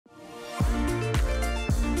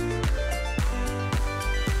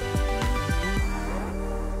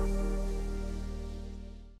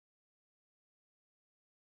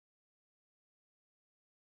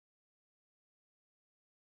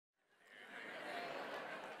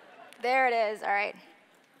There it is. All right.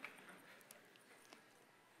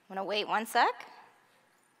 I'm going to wait 1 sec.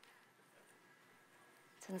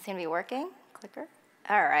 Doesn't seem to be working. Clicker.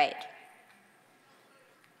 All right.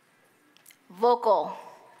 Vocal.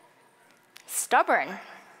 Stubborn.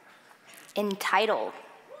 Entitled.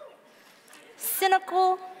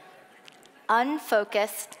 Cynical.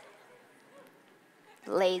 Unfocused.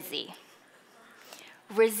 Lazy.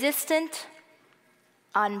 Resistant.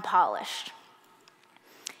 Unpolished.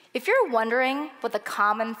 If you're wondering what the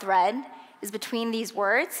common thread is between these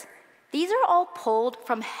words, these are all pulled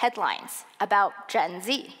from headlines about Gen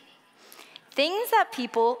Z, things that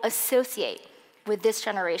people associate with this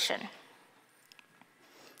generation.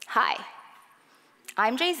 Hi,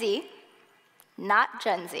 I'm Jay-Z, not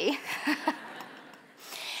Gen Z.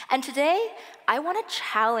 And today, I want to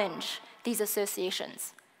challenge these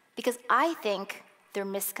associations because I think they're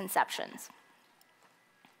misconceptions.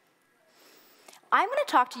 I'm going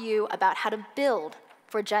to talk to you about how to build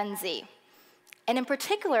for Gen Z. And in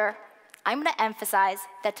particular, I'm going to emphasize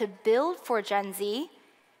that to build for Gen Z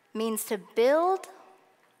means to build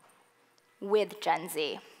with Gen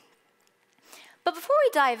Z. But before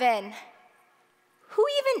we dive in, who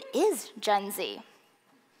even is Gen Z?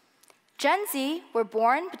 Gen Z were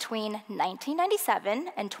born between 1997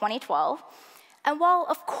 and 2012, and while,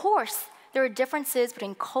 of course, there are differences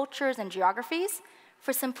between cultures and geographies,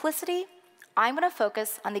 for simplicity, I'm going to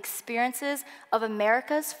focus on the experiences of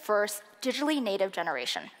America's first digitally native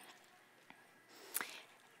generation.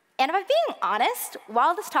 And if I'm being honest,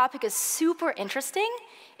 while this topic is super interesting,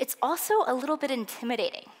 it's also a little bit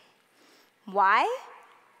intimidating. Why?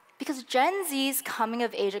 Because Gen Z's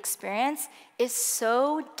coming-of-age experience is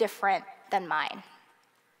so different than mine.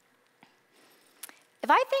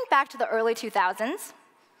 If I think back to the early 2000s,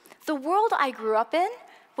 the world I grew up in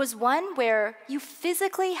was one where you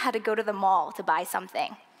physically had to go to the mall to buy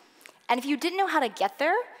something. And if you didn't know how to get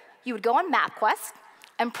there, you would go on MapQuest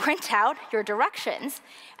and print out your directions.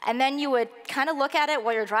 And then you would kind of look at it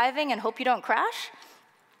while you're driving and hope you don't crash.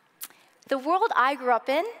 The world I grew up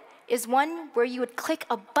in is one where you would click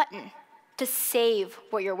a button to save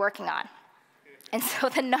what you're working on. And so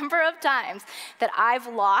the number of times that I've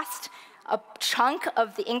lost a chunk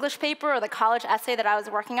of the English paper or the college essay that I was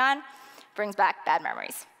working on brings back bad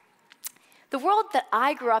memories. The world that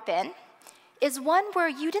I grew up in is one where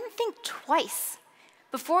you didn't think twice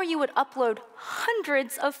before you would upload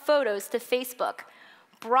hundreds of photos to Facebook,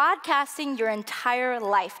 broadcasting your entire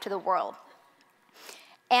life to the world.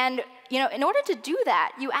 And in order to do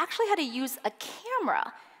that, you actually had to use a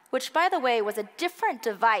camera, which, by the way, was a different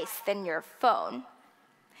device than your phone,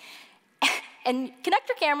 and connect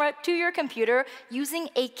your camera to your computer using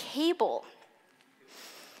a cable.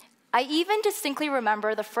 I even distinctly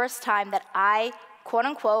remember the first time that I, quote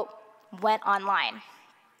unquote, went online.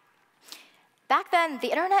 Back then,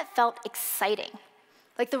 the internet felt exciting,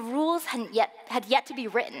 like the rules had yet to be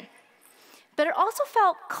written. But it also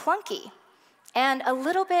felt clunky and a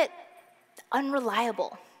little bit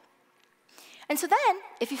unreliable. And so then,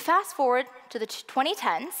 if you fast forward to the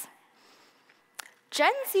 2010s,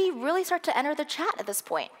 Gen Z really start to enter the chat at this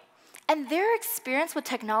point. And their experience with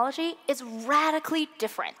technology is radically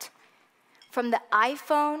different. From the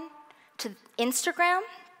iPhone to Instagram,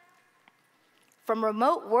 from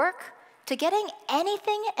remote work to getting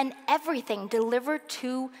anything and everything delivered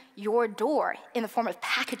to your door in the form of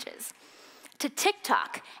packages, to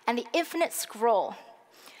TikTok and the infinite scroll.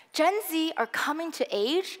 Gen Z are coming to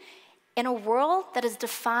age in a world that is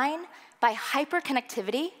defined by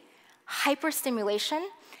hyperconnectivity, hyperstimulation,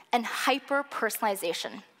 and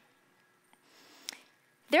hyper-personalization.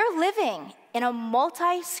 They're living in a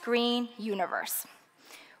multi-screen universe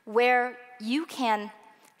where you can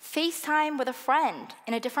FaceTime with a friend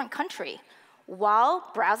in a different country while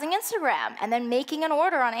browsing Instagram and then making an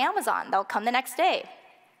order on Amazon that'll come the next day.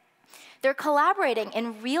 They're collaborating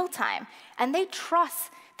in real time, and they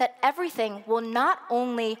trust that everything will not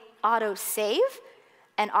only auto-save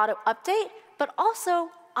and auto-update, but also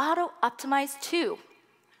auto-optimize too.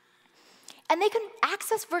 And they can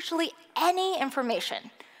access virtually any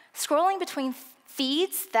information, scrolling between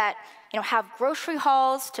feeds that have grocery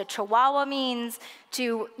hauls to Chihuahua memes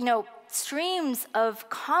to streams of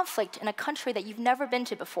conflict in a country that you've never been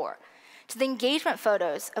to before, to the engagement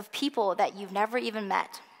photos of people that you've never even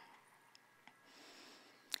met.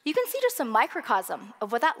 You can see just a microcosm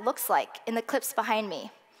of what that looks like in the clips behind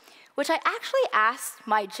me, which I actually asked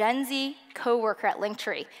my Gen Z coworker at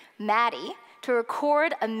Linktree, Maddie, to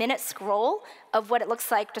record a minute scroll of what it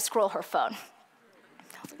looks like to scroll her phone.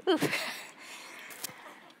 Oof.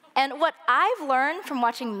 And what I've learned from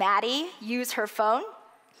watching Maddie use her phone,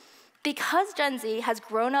 because Gen Z has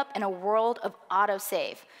grown up in a world of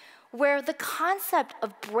autosave, where the concept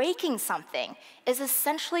of breaking something is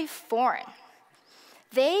essentially foreign.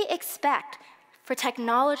 They expect for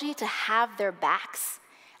technology to have their backs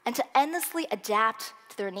and to endlessly adapt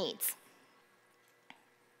to their needs.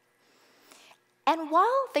 And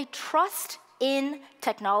while they trust in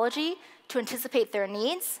technology to anticipate their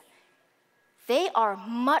needs, they are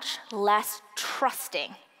much less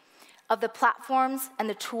trusting of the platforms and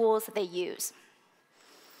the tools that they use.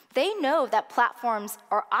 They know that platforms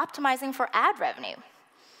are optimizing for ad revenue.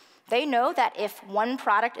 They know that if one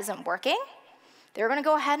product isn't working, they're going to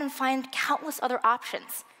go ahead and find countless other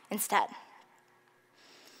options instead.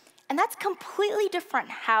 And that's completely different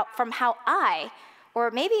from how I,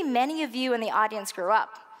 or maybe many of you in the audience, grew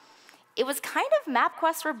up. It was kind of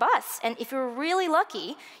MapQuest or bust, and if you were really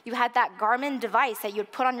lucky, you had that Garmin device that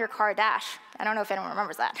you'd put on your car dash. I don't know if anyone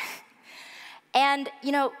remembers that. And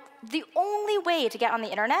the only way to get on the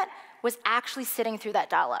internet was actually sitting through that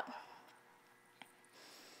dial-up.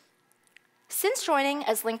 Since joining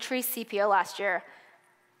as Linktree CPO last year,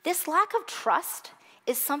 this lack of trust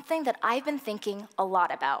is something that I've been thinking a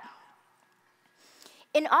lot about.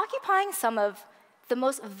 In occupying some of the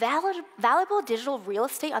most valuable digital real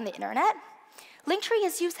estate on the internet, Linktree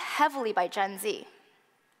is used heavily by Gen Z.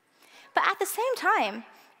 But at the same time,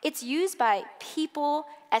 it's used by people,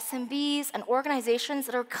 SMBs, and organizations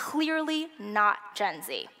that are clearly not Gen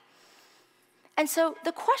Z. And so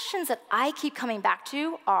the questions that I keep coming back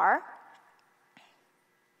to are,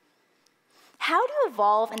 how to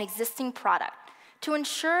evolve an existing product to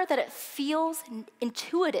ensure that it feels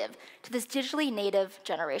intuitive to this digitally native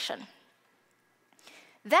generation?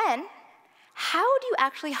 Then, how do you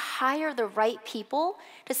actually hire the right people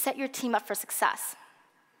to set your team up for success?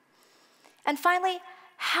 And finally,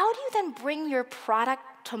 how do you then bring your product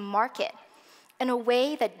to market in a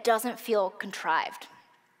way that doesn't feel contrived?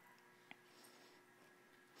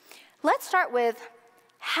 Let's start with,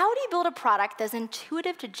 how do you build a product that's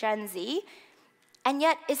intuitive to Gen Z and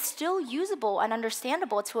yet is still usable and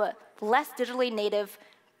understandable to a less digitally native,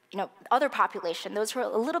 other population, those who are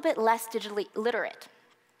a little bit less digitally literate?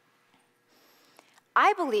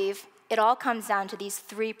 I believe it all comes down to these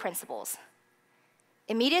three principles: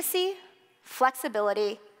 immediacy,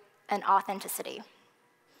 flexibility, and authenticity.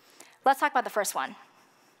 Let's talk about the first one.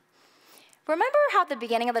 Remember how at the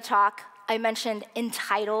beginning of the talk I mentioned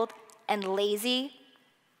entitled and lazy?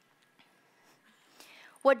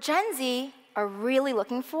 What Gen Z are really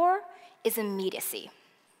looking for is immediacy.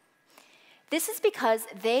 This is because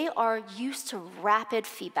they are used to rapid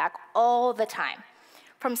feedback all the time,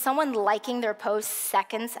 from someone liking their post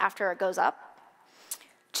seconds after it goes up,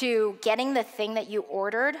 to getting the thing that you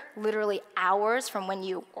ordered literally hours from when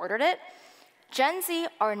you ordered it. Gen Z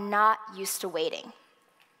are not used to waiting.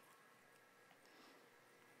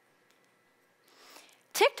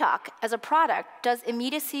 TikTok, as a product, does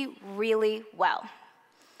immediacy really well.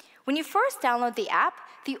 When you first download the app,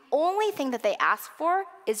 the only thing that they ask for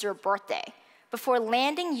is your birthday before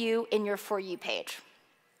landing you in your For You page.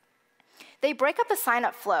 They break up the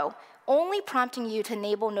sign-up flow, only prompting you to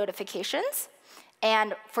enable notifications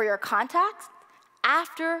and for your contacts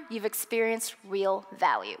after you've experienced real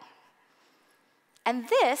value. And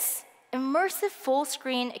this immersive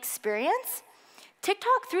full-screen experience,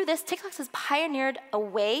 TikTok has pioneered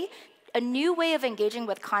a new way of engaging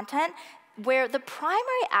with content where the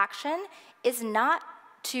primary action is not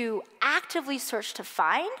to actively search to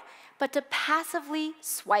find, but to passively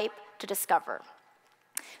swipe to discover.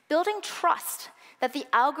 Building trust that the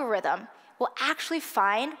algorithm will actually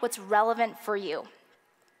find what's relevant for you.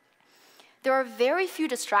 There are very few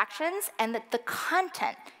distractions, and that the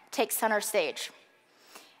content takes center stage.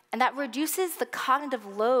 And that reduces the cognitive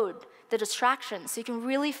load, the distractions, so you can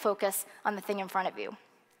really focus on the thing in front of you.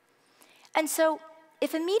 And so,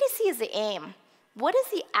 if immediacy is the aim, what is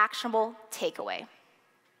the actionable takeaway?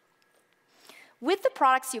 With the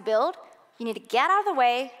products you build, you need to get out of the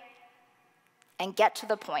way and get to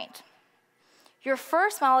the point. Your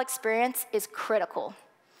first mile experience is critical.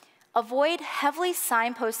 Avoid heavily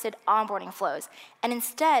signposted onboarding flows, and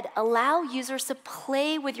instead allow users to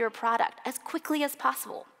play with your product as quickly as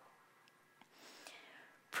possible.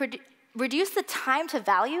 Reduce the time to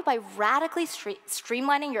value by radically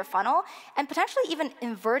streamlining your funnel and potentially even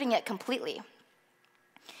inverting it completely.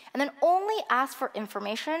 And then only ask for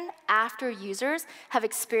information after users have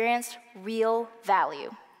experienced real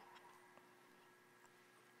value.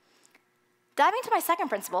 Diving to my second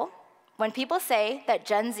principle, when people say that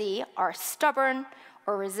Gen Z are stubborn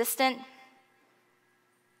or resistant,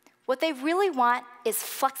 what they really want is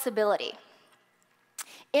flexibility.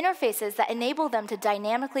 Interfaces that enable them to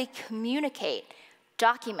dynamically communicate,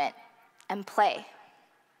 document, and play.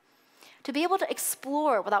 To be able to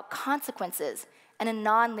explore without consequences and in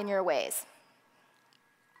non-linear ways.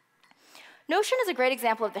 Notion is a great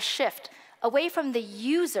example of the shift away from the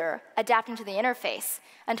user adapting to the interface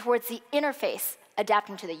and towards the interface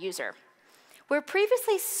adapting to the user. Where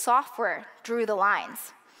previously software drew the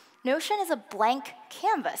lines, Notion is a blank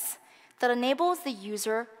canvas that enables the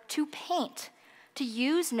user to paint, to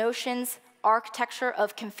use Notion's architecture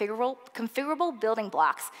of configurable building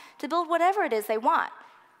blocks to build whatever it is they want,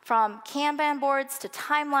 from Kanban boards to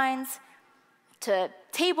timelines, to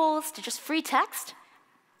tables, to just free text.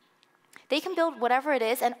 They can build whatever it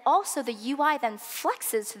is, and also the UI then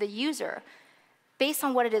flexes to the user based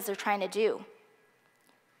on what it is they're trying to do.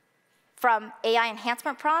 From AI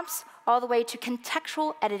enhancement prompts all the way to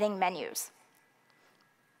contextual editing menus.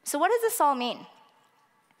 So what does this all mean?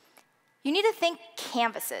 You need to think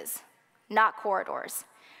canvases, not corridors.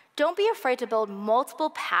 Don't be afraid to build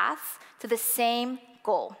multiple paths to the same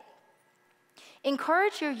goal.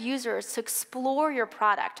 Encourage your users to explore your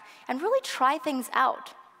product and really try things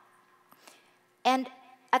out. And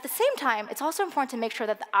at the same time, it's also important to make sure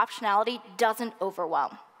that the optionality doesn't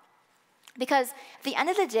overwhelm. Because at the end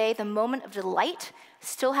of the day, the moment of delight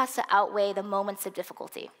still has to outweigh the moments of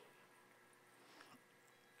difficulty.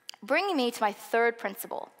 Bringing me to my third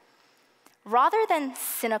principle. Rather than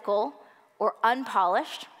cynical or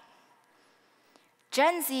unpolished,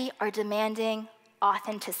 Gen Z are demanding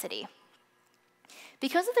authenticity.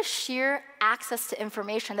 Because of the sheer access to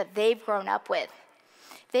information that they've grown up with,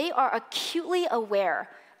 they are acutely aware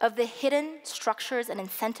of the hidden structures and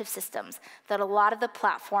incentive systems that a lot of the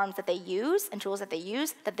platforms that they use and tools that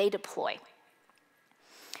they deploy.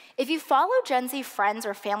 If you follow Gen Z friends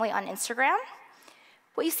or family on Instagram,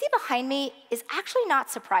 what you see behind me is actually not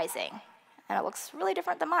surprising, and it looks really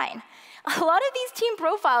different than mine. A lot of these team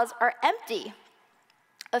profiles are empty.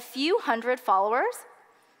 A few hundred followers,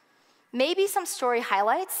 maybe some story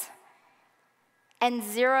highlights, and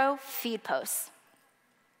 0 feed posts.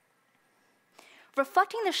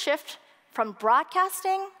 Reflecting the shift from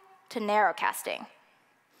broadcasting to narrowcasting,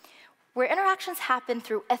 where interactions happen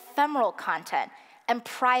through ephemeral content and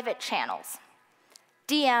private channels,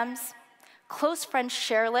 DMs, close friend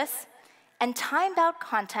share lists, and time-bound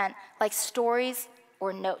content like stories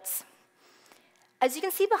or notes. As you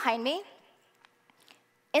can see behind me,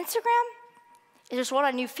 Instagram is just rolled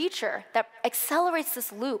out a new feature that accelerates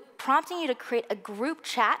this loop, prompting you to create a group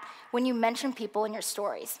chat when you mention people in your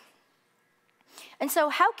stories. And so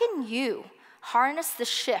how can you harness the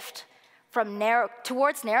shift from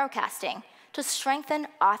towards narrowcasting to strengthen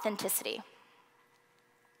authenticity?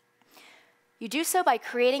 You do so by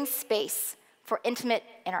creating space for intimate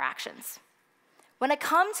interactions. When it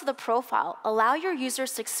comes to the profile, allow your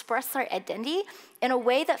users to express their identity in a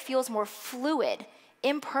way that feels more fluid,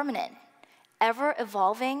 impermanent,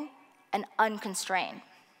 ever-evolving, and unconstrained.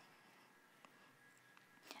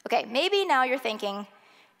 Okay, maybe now you're thinking,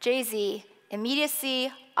 Jay-Z,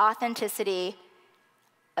 immediacy,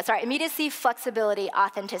 flexibility,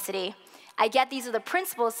 authenticity. I get these are the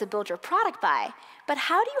principles to build your product by, but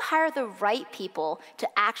how do you hire the right people to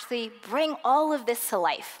actually bring all of this to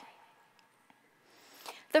life?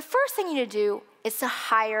 The first thing you need to do is to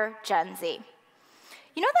hire Gen Z.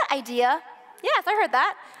 You know that idea? Yes, I heard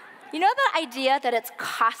that. You know that idea that it's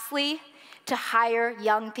costly to hire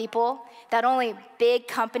young people, that only big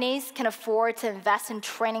companies can afford to invest in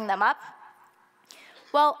training them up?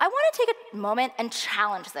 Well, I want to take a moment and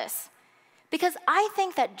challenge this, because I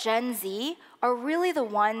think that Gen Z are really the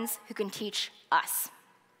ones who can teach us.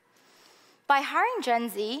 By hiring Gen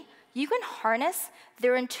Z, you can harness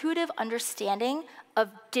their intuitive understanding of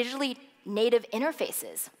digitally native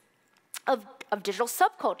interfaces, of digital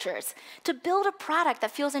subcultures, to build a product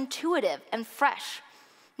that feels intuitive and fresh,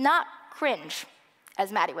 not cringe,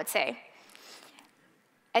 as Maddie would say.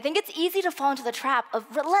 I think it's easy to fall into the trap of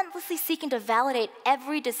relentlessly seeking to validate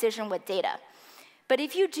every decision with data. But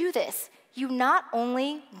if you do this, you not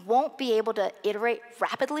only won't be able to iterate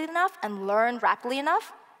rapidly enough and learn rapidly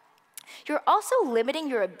enough, you're also limiting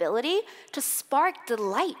your ability to spark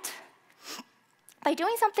delight by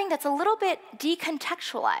doing something that's a little bit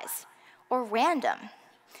decontextualized or random,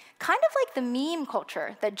 kind of like the meme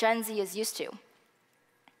culture that Gen Z is used to.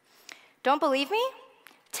 Don't believe me?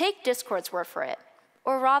 Take Discord's word for it.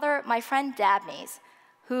 Or rather, my friend Dabney's,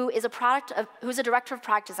 who's a director of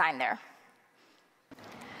product design there.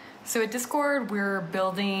 So at Discord, we're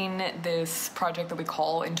building this project that we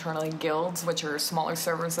call internally guilds, which are smaller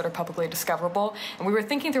servers that are publicly discoverable. And we were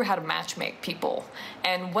thinking through how to matchmake people.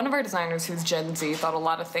 And one of our designers, who's Gen Z, thought a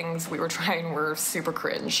lot of things we were trying were super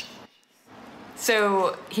cringe.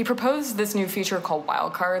 So he proposed this new feature called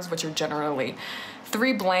wildcards, which are generally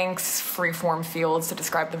 3 blanks, free-form fields to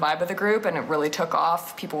describe the vibe of the group, and it really took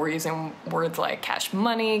off. People were using words like cash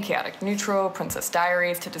money, chaotic neutral, princess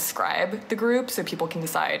diaries to describe the group, so people can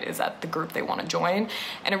decide is that the group they want to join.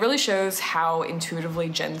 And it really shows how intuitively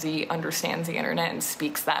Gen Z understands the internet and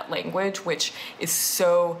speaks that language, which is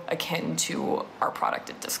so akin to our product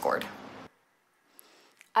at Discord.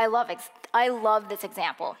 I love this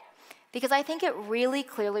example, because I think it really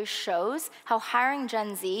clearly shows how hiring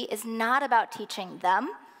Gen Z is not about teaching them,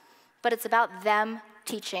 but it's about them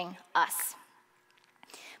teaching us.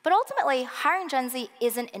 But ultimately, hiring Gen Z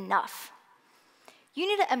isn't enough. You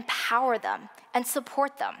need to empower them and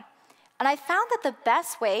support them. And I found that the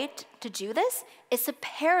best way to do this is to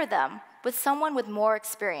pair them with someone with more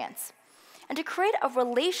experience and to create a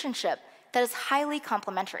relationship that is highly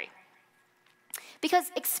complementary.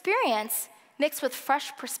 Because experience mixed with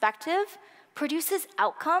fresh perspective produces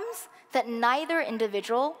outcomes that neither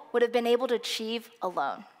individual would have been able to achieve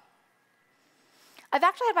alone. I've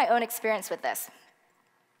actually had my own experience with this.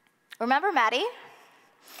 Remember Maddie?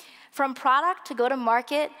 From product to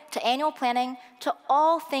go-to-market to annual planning to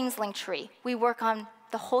all things Linktree, we work on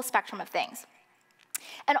the whole spectrum of things.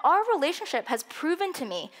 And our relationship has proven to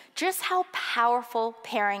me just how powerful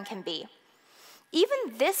pairing can be. Even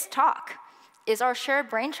this talk is our shared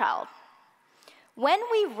brainchild. When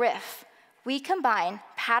we riff, we combine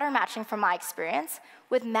pattern matching from my experience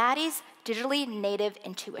with Maddie's digitally native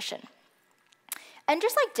intuition. And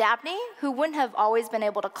just like Dabney, who wouldn't have always been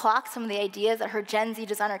able to clock some of the ideas that her Gen Z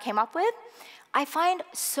designer came up with, I find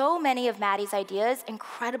so many of Maddie's ideas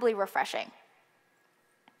incredibly refreshing.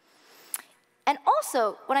 And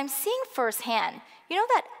also, what I'm seeing firsthand, you know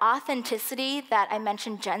that authenticity that I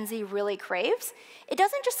mentioned Gen Z really craves? It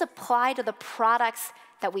doesn't just apply to the products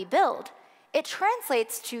that we build. It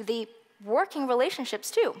translates to the working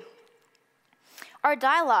relationships too. Our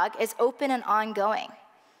dialogue is open and ongoing.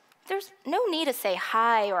 There's no need to say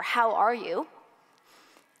hi or how are you.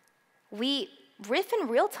 We riff in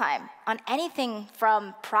real time on anything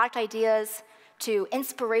from product ideas to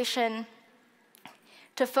inspiration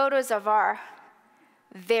to photos of our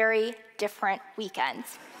very different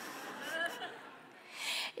weekends.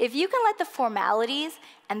 If you can let the formalities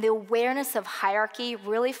and the awareness of hierarchy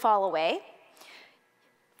really fall away,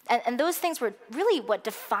 and those things were really what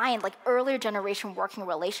defined like earlier generation working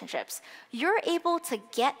relationships, you're able to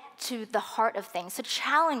get to the heart of things, to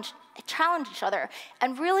challenge each other,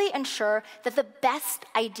 and really ensure that the best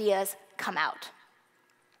ideas come out.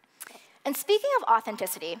 And speaking of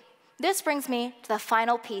authenticity, this brings me to the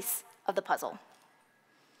final piece of the puzzle.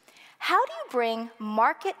 How do you bring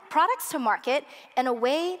products to market in a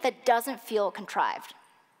way that doesn't feel contrived?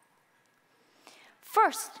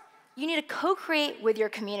 First, you need to co-create with your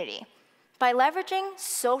community by leveraging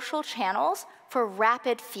social channels for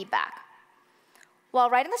rapid feedback. While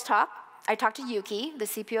writing this talk, I talked to Yuki, the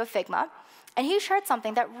CPO of Figma, and he shared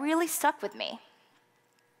something that really stuck with me.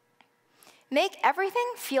 Make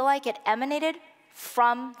everything feel like it emanated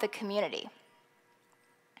from the community.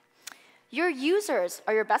 Your users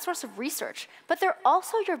are your best source of research, but they're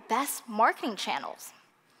also your best marketing channels.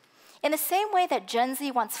 In the same way that Gen Z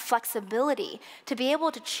wants flexibility to be able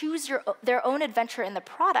to choose their own adventure in the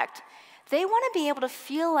product, they want to be able to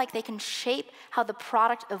feel like they can shape how the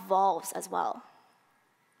product evolves as well.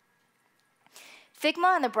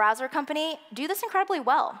 Figma and the browser company do this incredibly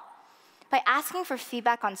well. By asking for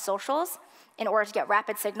feedback on socials in order to get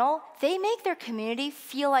rapid signal, they make their community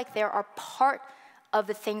feel like they are part of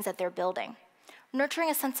the things that they're building, nurturing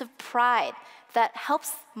a sense of pride that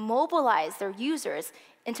helps mobilize their users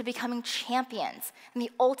into becoming champions and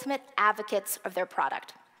the ultimate advocates of their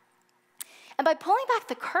product. And by pulling back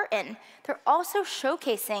the curtain, they're also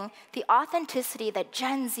showcasing the authenticity that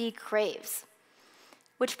Gen Z craves.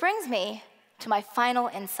 Which brings me to my final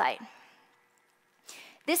insight.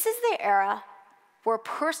 This is the era where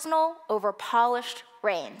personal over polished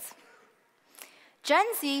reigns. Gen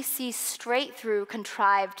Z sees straight through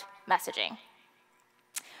contrived messaging.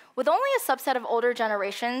 With only a subset of older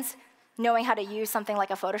generations knowing how to use something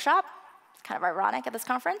like a Photoshop, it's kind of ironic at this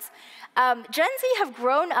conference, Gen Z have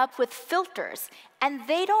grown up with filters, and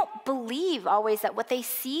they don't believe always that what they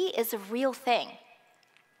see is a real thing.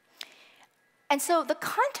 And so the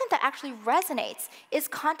content that actually resonates is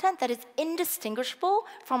content that is indistinguishable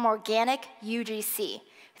from organic UGC,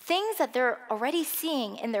 things that they're already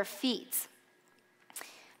seeing in their feeds.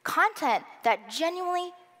 Content that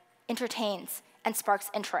genuinely entertains and sparks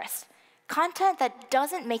interest. Content that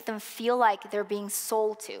doesn't make them feel like they're being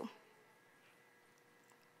sold to.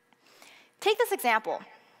 Take this example.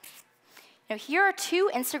 Now, here are 2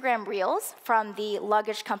 Instagram reels from the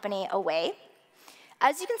luggage company Away.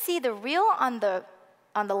 As you can see, the reel on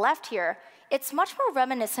the left here, it's much more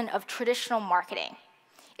reminiscent of traditional marketing.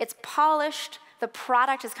 It's polished, the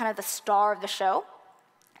product is kind of the star of the show,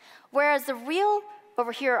 whereas the reel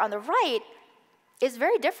over here on the right is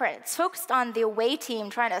very different. It's focused on the Away team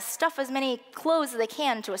trying to stuff as many clothes as they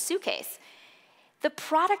can into a suitcase. The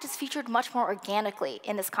product is featured much more organically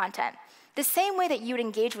in this content, the same way that you would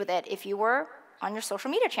engage with it if you were on your social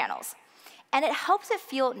media channels. And it helps it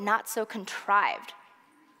feel not so contrived.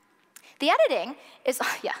 The editing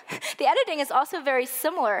is also very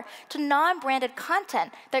similar to non-branded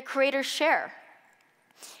content that creators share.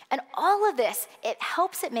 And all of this, it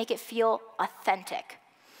helps it make it feel authentic.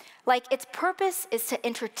 Like its purpose is to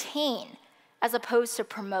entertain as opposed to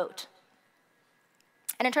promote.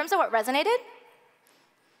 And in terms of what resonated,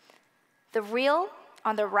 the reel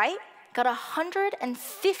on the right got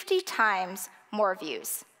 150 times more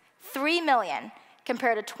views, 3 million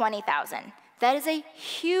compared to 20,000. That is a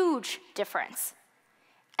huge difference.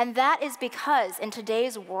 And that is because in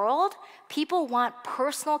today's world, people want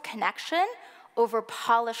personal connection over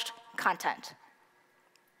polished content.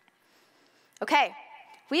 Okay,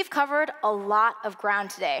 we've covered a lot of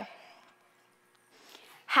ground today.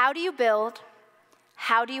 How do you build?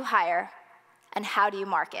 How do you hire? And how do you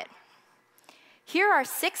market? Here are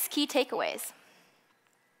 6 key takeaways.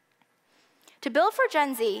 To build for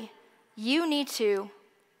Gen Z, you need to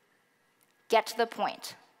get to the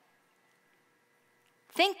point.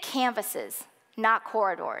 Think canvases, not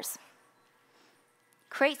corridors.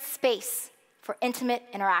 Create space for intimate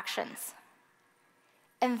interactions.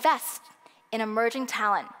 Invest in emerging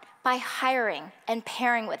talent by hiring and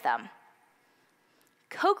pairing with them.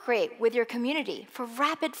 Co-create with your community for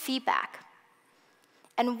rapid feedback.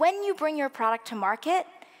 And when you bring your product to market,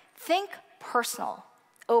 think personal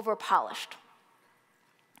over polished.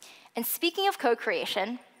 And speaking of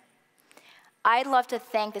co-creation, I'd love to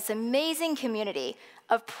thank this amazing community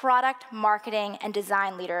of product, marketing, and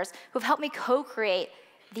design leaders who've helped me co-create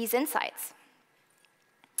these insights.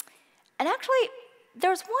 And actually,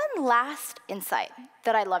 there's one last insight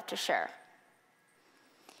that I'd love to share.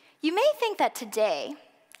 You may think that today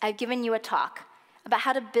I've given you a talk about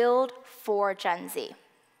how to build for Gen Z.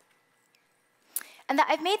 And that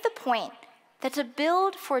I've made the point that to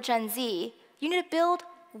build for Gen Z, you need to build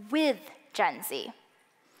with Gen Z.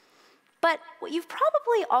 But what you've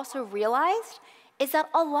probably also realized is that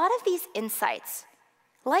a lot of these insights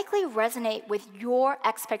likely resonate with your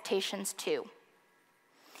expectations too.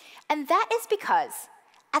 And that is because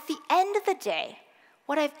at the end of the day,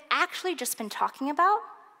 what I've actually just been talking about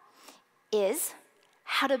is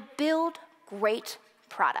how to build great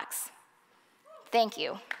products. Thank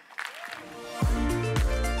you.